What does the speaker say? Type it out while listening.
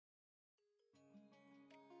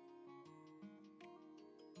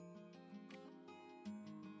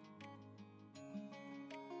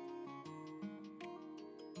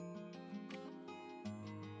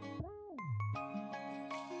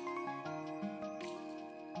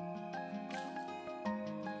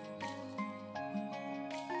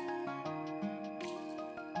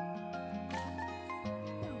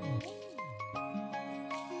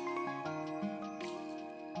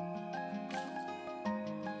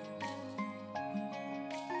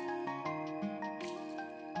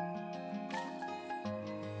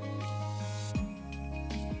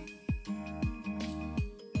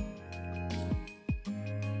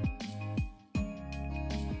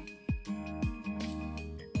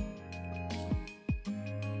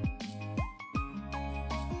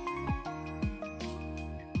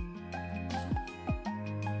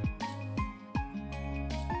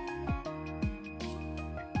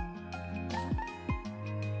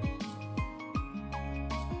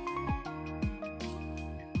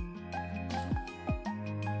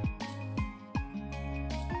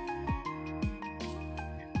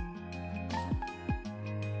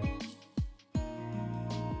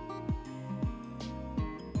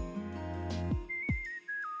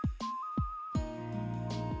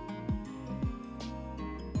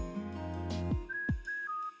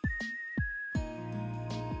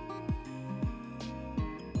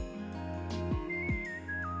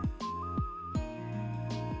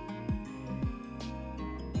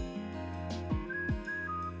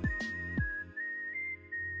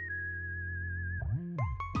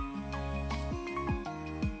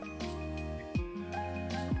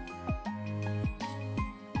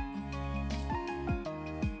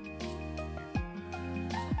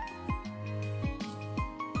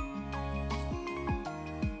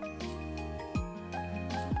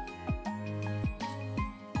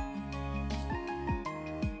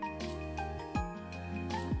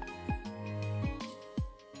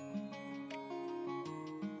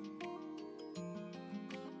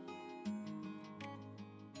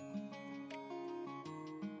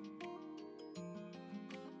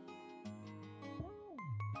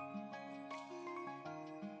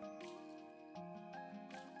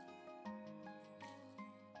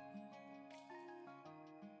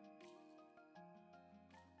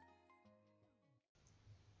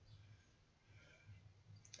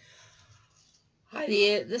Hi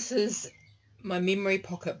there, this is my memory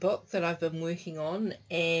pocket book that I've been working on,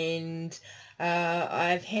 and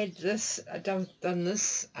I've had this, done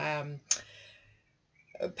this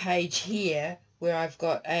page here where I've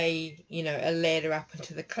got a ladder up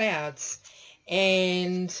into the clouds,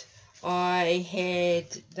 and I had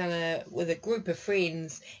done with a group of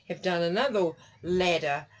friends, have done another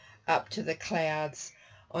ladder up to the clouds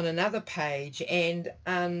on another page, and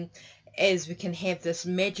as we can have this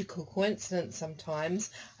magical coincidence sometimes,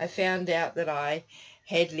 I found out that I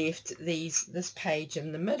had left this page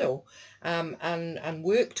in the middle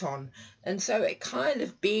unworked on, and so it kind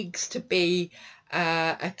of begs to be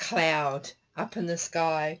a cloud up in the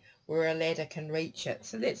sky where a ladder can reach it.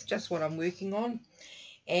 So that's just what I'm working on.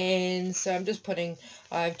 And so I've just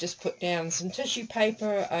put down some tissue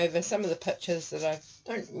paper over some of the pictures that I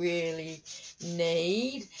don't really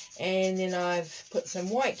need, and then I've put some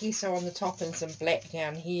white gesso on the top and some black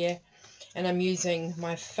down here, and I'm using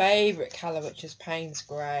my favourite colour, which is Payne's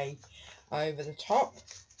Grey, over the top,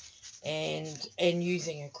 and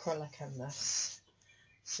using acrylic in this.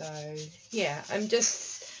 So yeah,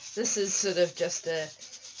 this is sort of just a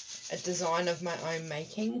design of my own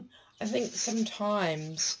making. I think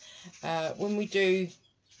sometimes when we do,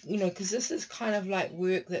 because this is kind of like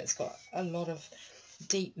work that's got a lot of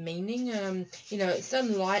deep meaning, it's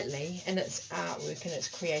done lightly and it's artwork and it's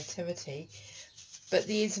creativity, but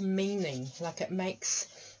there's meaning, like it makes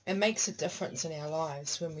a difference in our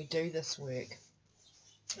lives when we do this work.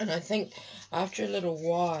 And I think after a little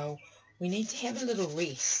while we need to have a little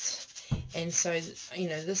rest, and so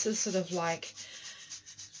this is sort of like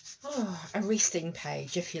a resting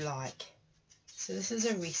page, if you like. So this is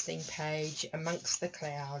a resting page amongst the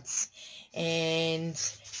clouds, and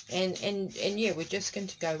yeah, we're just going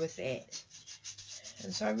to go with that.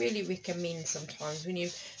 And so I really recommend sometimes when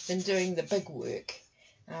you've been doing the big work,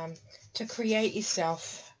 to create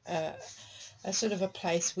yourself a sort of a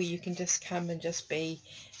place where you can just come and just be,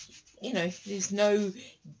 there's no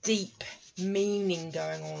deep meaning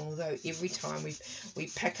going on, although every time we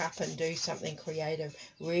pick up and do something creative,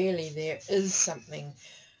 really there is something,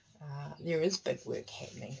 there is big work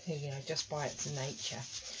happening, just by its nature.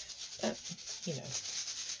 But,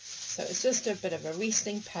 so it's just a bit of a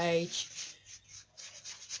resting page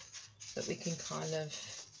that we can kind of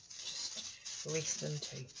just rest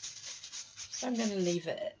into. So I'm going to leave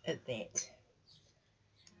it at that.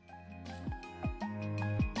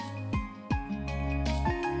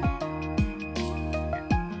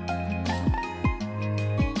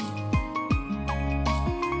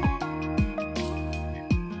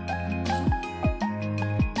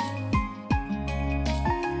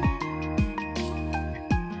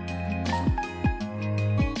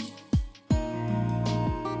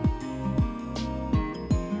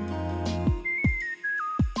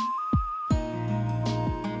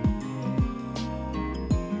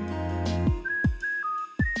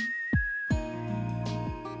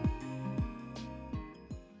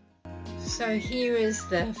 So here is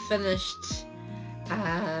the finished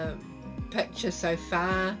picture so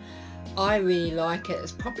far. I really like it.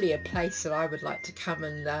 It's probably a place that I would like to come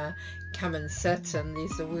and sit, and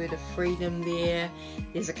there's a word of freedom there.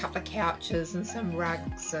 There's a couple of couches and some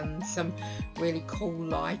rugs and some really cool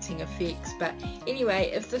lighting effects. But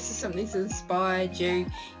anyway, if this is something that's inspired you,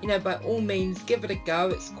 by all means give it a go.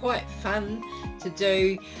 It's quite fun to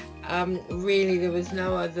do. Really there was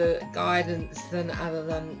no other guidance other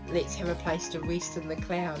than let's have a place to rest in the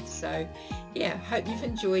clouds. So yeah, hope you've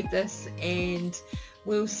enjoyed this, and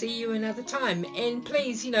we'll see you another time. And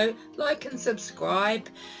please, like and subscribe.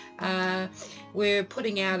 We're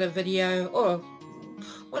putting out a video, or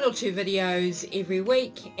one or two videos every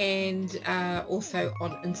week, and also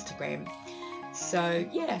on Instagram. So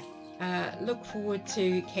yeah, look forward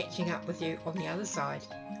to catching up with you on the other side.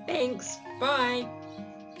 Thanks, bye.